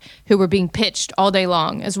around who were being pitched all day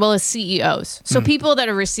long, as well as CEOs. So people that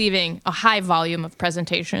are receiving a high volume of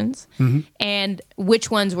presentations and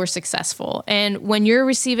which ones were successful. And when you're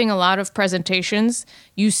receiving a lot of presentations,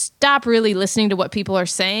 you stop really listening to what people are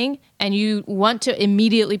saying and you want to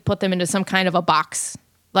immediately put them into some kind of a box.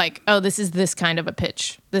 like, oh, this is this kind of a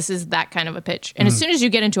pitch. This is that kind of a pitch. And as soon as you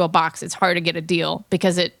get into a box, it's hard to get a deal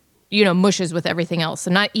because it, mushes with everything else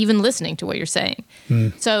and not even listening to what you're saying.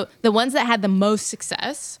 So the ones that had the most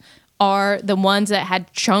success are the ones that had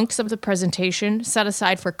chunks of the presentation set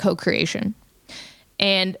aside for co-creation.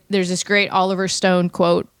 And there's this great Oliver Stone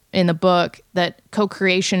quote in the book that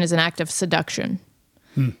co-creation is an act of seduction.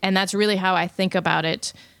 And that's really how I think about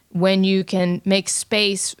it. When you can make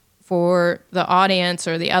space for the audience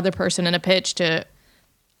or the other person in a pitch to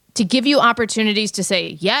give you opportunities to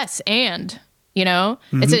say yes and,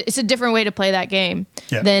 it's a different way to play that game.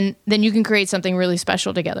 Yeah. Then you can create something really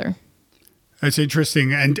special together. It's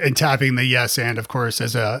interesting, and tapping the yes and, of course,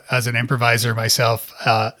 as an improviser myself,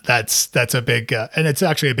 that's a big and it's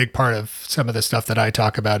actually a big part of some of the stuff that I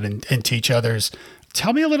talk about and teach others.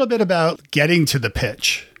 Tell me a little bit about getting to the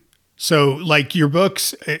pitch. So, like your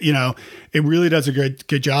books, it really does a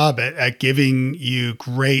good job at giving you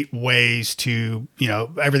great ways to,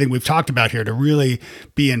 everything we've talked about here to really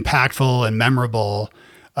be impactful and memorable,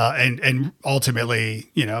 and ultimately,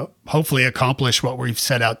 hopefully accomplish what we've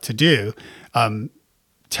set out to do.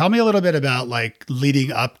 Tell me a little bit about like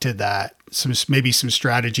leading up to that, maybe some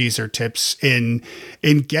strategies or tips in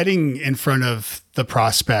getting in front of the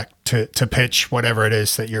prospect to pitch whatever it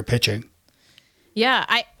is that you're pitching. Yeah,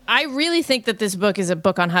 I really think that this book is a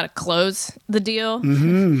book on how to close the deal.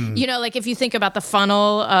 Like if you think about the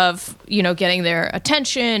funnel of, getting their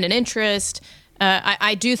attention and interest,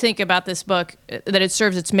 I do think about this book that it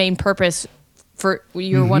serves its main purpose for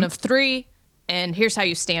you're one of three, and here's how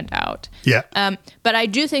you stand out. Yeah. But I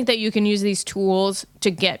do think that you can use these tools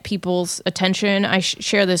to get people's attention. I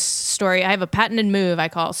share this story. I have a patented move I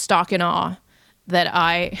call stalk and awe that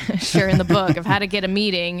I share in the book of how to get a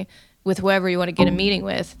meeting with whoever you want to get a meeting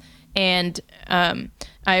with. And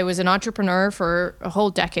I was an entrepreneur for a whole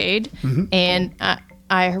decade. And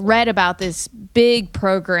I read about this big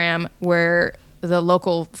program where the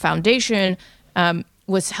local foundation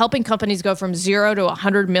was helping companies go from 0 to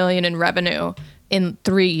 100 million in revenue in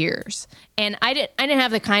 3 years. And I didn't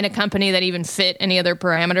have the kind of company that even fit any other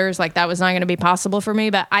parameters. Like that was not going to be possible for me.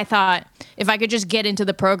 But I thought if I could just get into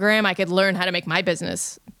the program, I could learn how to make my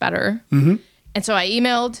business better. And so I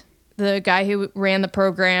emailed the guy who ran the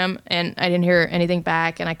program, and I didn't hear anything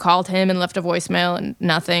back. And I called him and left a voicemail and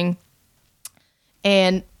nothing.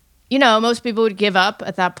 And, most people would give up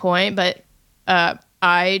at that point, but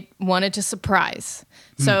I wanted to surprise.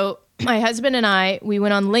 So my husband and I, we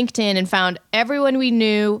went on LinkedIn and found everyone we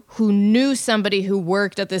knew who knew somebody who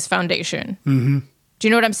worked at this foundation. Do you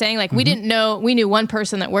know what I'm saying? Like we knew one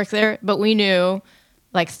person that worked there, but we knew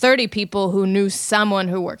like 30 people who knew someone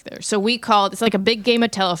who worked there. So we called, it's like a big game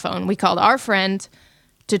of telephone. We called our friend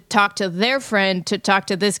to talk to their friend to talk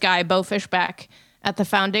to this guy, Bo Fishback, at the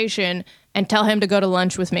foundation and tell him to go to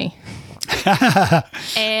lunch with me.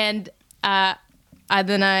 And a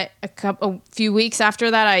few weeks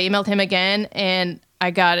after that, I emailed him again and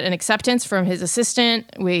I got an acceptance from his assistant.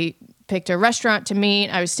 We picked a restaurant to meet.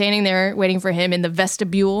 I was standing there waiting for him in the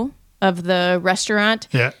vestibule of the restaurant.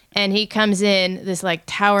 Yeah. And he comes in, this like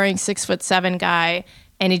towering 6'7" guy,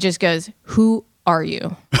 and he just goes, "Who are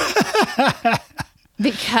you?"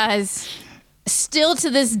 Because still to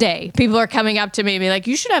this day, people are coming up to me and be like,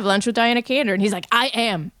 "You should have lunch with Diana Kander." And he's like, "I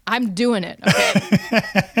am. I'm doing it."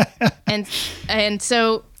 Okay. and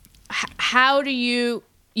so how do you,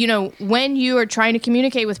 when you are trying to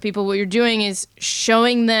communicate with people, what you're doing is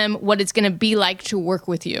showing them what it's going to be like to work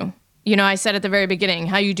with you. I said at the very beginning,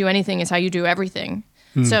 how you do anything is how you do everything.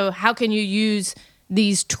 So how can you use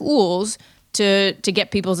these tools to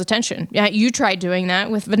get people's attention? Yeah, you tried doing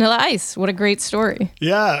that with Vanilla Ice. What a great story.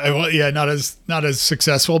 Yeah, well, yeah, not as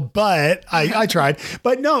successful, but I tried.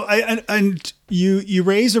 But no, and you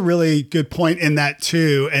raise a really good point in that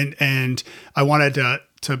too, and I wanted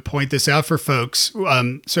to point this out for folks.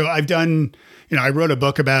 So I've done, I wrote a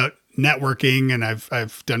book about networking, and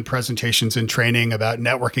I've done presentations and training about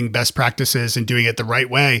networking best practices and doing it the right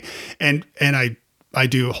way. And I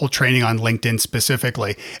do a whole training on LinkedIn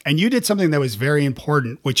specifically. And you did something that was very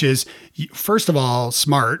important, which is, first of all,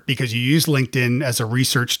 smart, because you use LinkedIn as a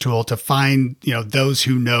research tool to find, those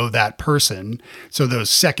who know that person. So those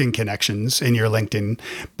second connections in your LinkedIn.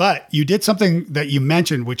 But you did something that you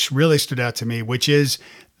mentioned, which really stood out to me, which is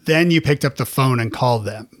then you picked up the phone and called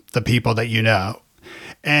them, the people that you know.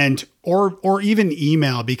 And or even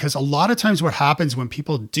email, because a lot of times what happens when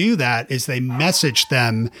people do that is they message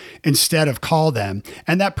them instead of call them.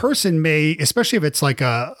 And that person may, especially if it's like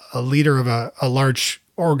a leader of a large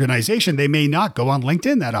organization, they may not go on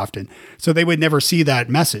LinkedIn that often. So they would never see that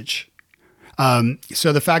message.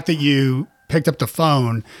 So the fact that you picked up the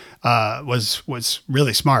phone was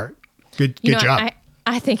really smart. Good job.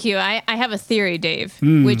 I thank you. I have a theory, Dave,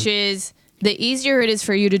 which is the easier it is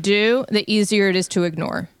for you to do, the easier it is to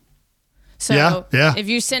ignore. So if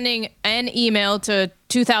you're sending an email to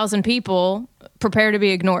 2,000 people, prepare to be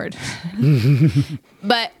ignored.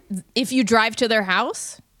 But if you drive to their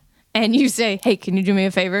house and you say, hey, can you do me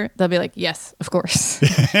a favor? They'll be like, yes, of course.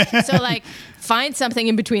 So like find something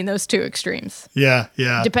in between those two extremes. Yeah.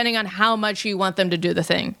 Depending on how much you want them to do the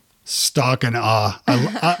thing. Stock and awe.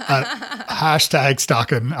 Hashtag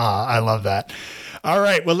stock and awe. I love that. All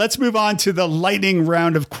right. Well, let's move on to the lightning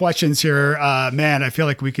round of questions here. Man, I feel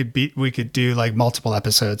like we could do like multiple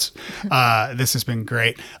episodes. This has been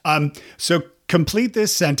great. So complete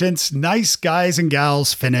this sentence. Nice guys and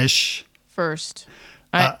gals finish first.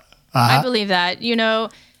 I believe that.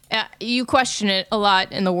 You question it a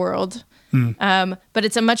lot in the world, but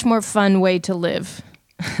it's a much more fun way to live.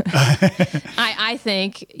 I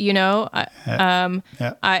think,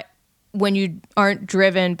 when you aren't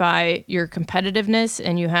driven by your competitiveness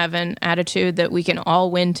and you have an attitude that we can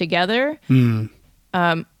all win together,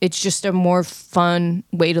 it's just a more fun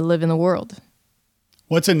way to live in the world.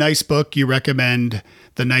 What's a nice book you recommend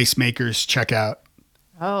the nice makers check out?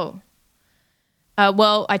 Well,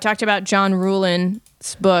 I talked about John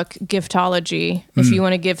Ruhlin's book, Giftology. If you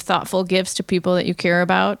want to give thoughtful gifts to people that you care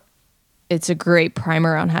about, it's a great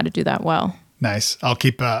primer on how to do that well. Nice.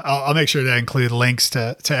 I'll make sure to include links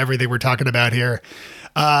to everything we're talking about here.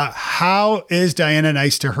 How is Diana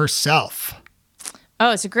nice to herself?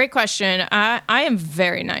 Oh, it's a great question. I am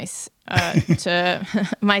very nice to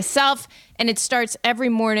myself, and it starts every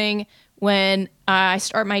morning when I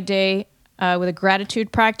start my day with a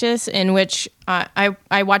gratitude practice in which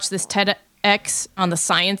I watch this TEDx on the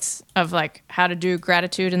science of like how to do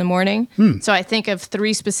gratitude in the morning. So I think of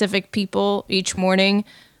 3 specific people each morning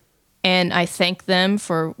and I thank them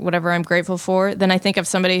for whatever I'm grateful for. Then I think of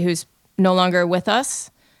somebody who's no longer with us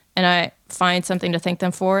and I find something to thank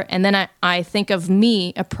them for. And then I think of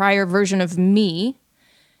me, a prior version of me,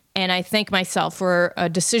 and I thank myself for a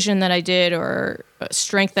decision that I did or a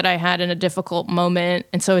strength that I had in a difficult moment.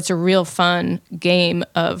 And so it's a real fun game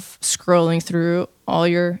of scrolling through all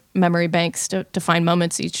your memory banks to find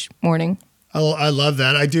moments each morning. Oh, I love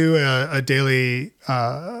that. I do a daily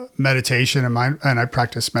meditation and I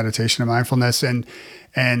practice meditation and mindfulness. And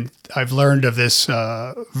I've learned of this,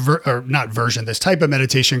 this type of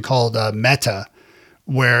meditation called metta,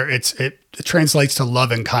 where it translates to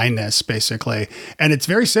love and kindness, basically. And it's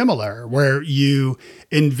very similar, where you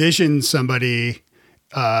envision somebody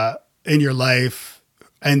in your life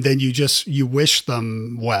and then you wish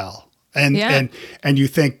them well. And you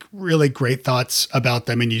think really great thoughts about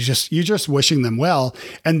them, and you just wishing them well.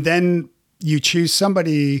 And then you choose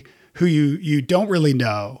somebody who you don't really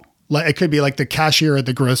know. Like it could be like the cashier at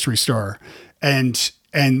the grocery store, and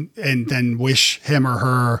then wish him or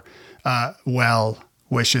her well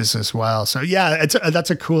wishes as well. So yeah, that's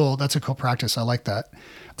a cool practice. I like that.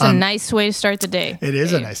 It's a nice way to start the day. It is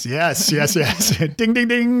Dave. A nice, yes. Ding, ding,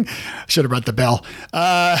 ding. Should have brought the bell.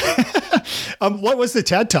 What was the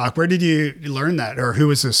TED Talk? Where did you learn that? Or who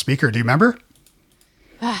was the speaker? Do you remember?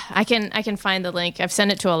 I can find the link. I've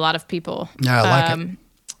sent it to a lot of people. Yeah, I like it.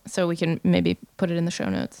 So we can maybe put it in the show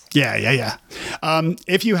notes. Yeah.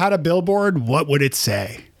 If you had a billboard, what would it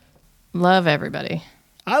say? Love everybody.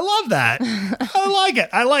 I love that. I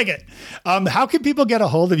like it. How can people get a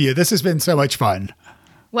hold of you? This has been so much fun.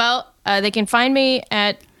 Well, they can find me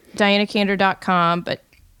at dianakander.com,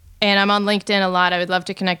 and I'm on LinkedIn a lot. I would love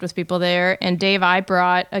to connect with people there. And Dave, I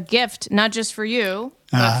brought a gift, not just for you,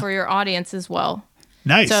 but for your audience as well.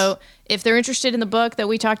 Nice. So if they're interested in the book that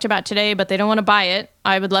we talked about today, but they don't want to buy it,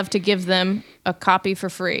 I would love to give them a copy for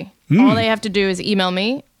free. All they have to do is email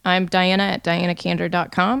me. I'm Diana at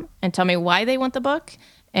dianakander.com and tell me why they want the book,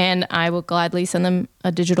 and I will gladly send them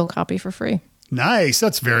a digital copy for free. Nice.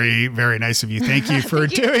 That's very, very nice of you. Thank you for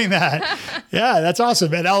doing that. Yeah, that's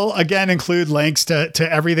awesome. And I'll again include links to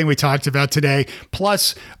everything we talked about today,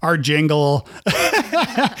 plus our jingle,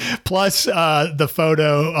 plus the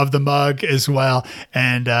photo of the mug as well,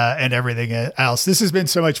 and everything else. This has been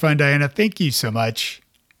so much fun, Diana. Thank you so much.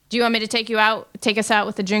 Do you want me to take us out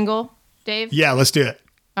with the jingle, Dave? Yeah, let's do it.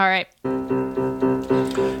 All right.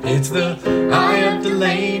 It's the eye of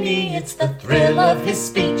Delaney, it's the thrill of his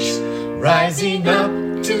speech, rising up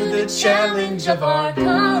to the challenge of our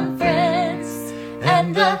conference.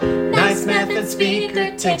 And the nice method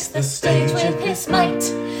speaker takes the stage with his might,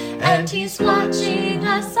 and he's watching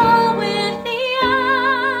us all with the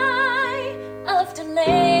eye of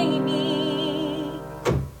Delaney.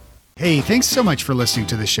 Hey, thanks so much for listening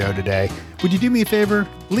to the show today. Would you do me a favor?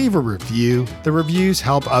 Leave a review. The reviews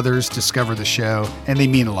help others discover the show, and they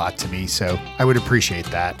mean a lot to me, so I would appreciate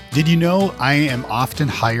that. Did you know I am often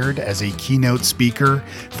hired as a keynote speaker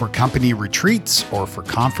for company retreats or for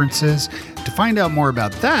conferences? To find out more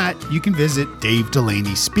about that, you can visit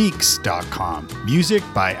davedelaney.speaks.com. Music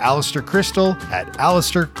by Alistair Crystal at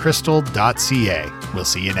alistaircrystal.ca. We'll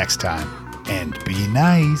see you next time. And be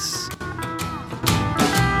nice.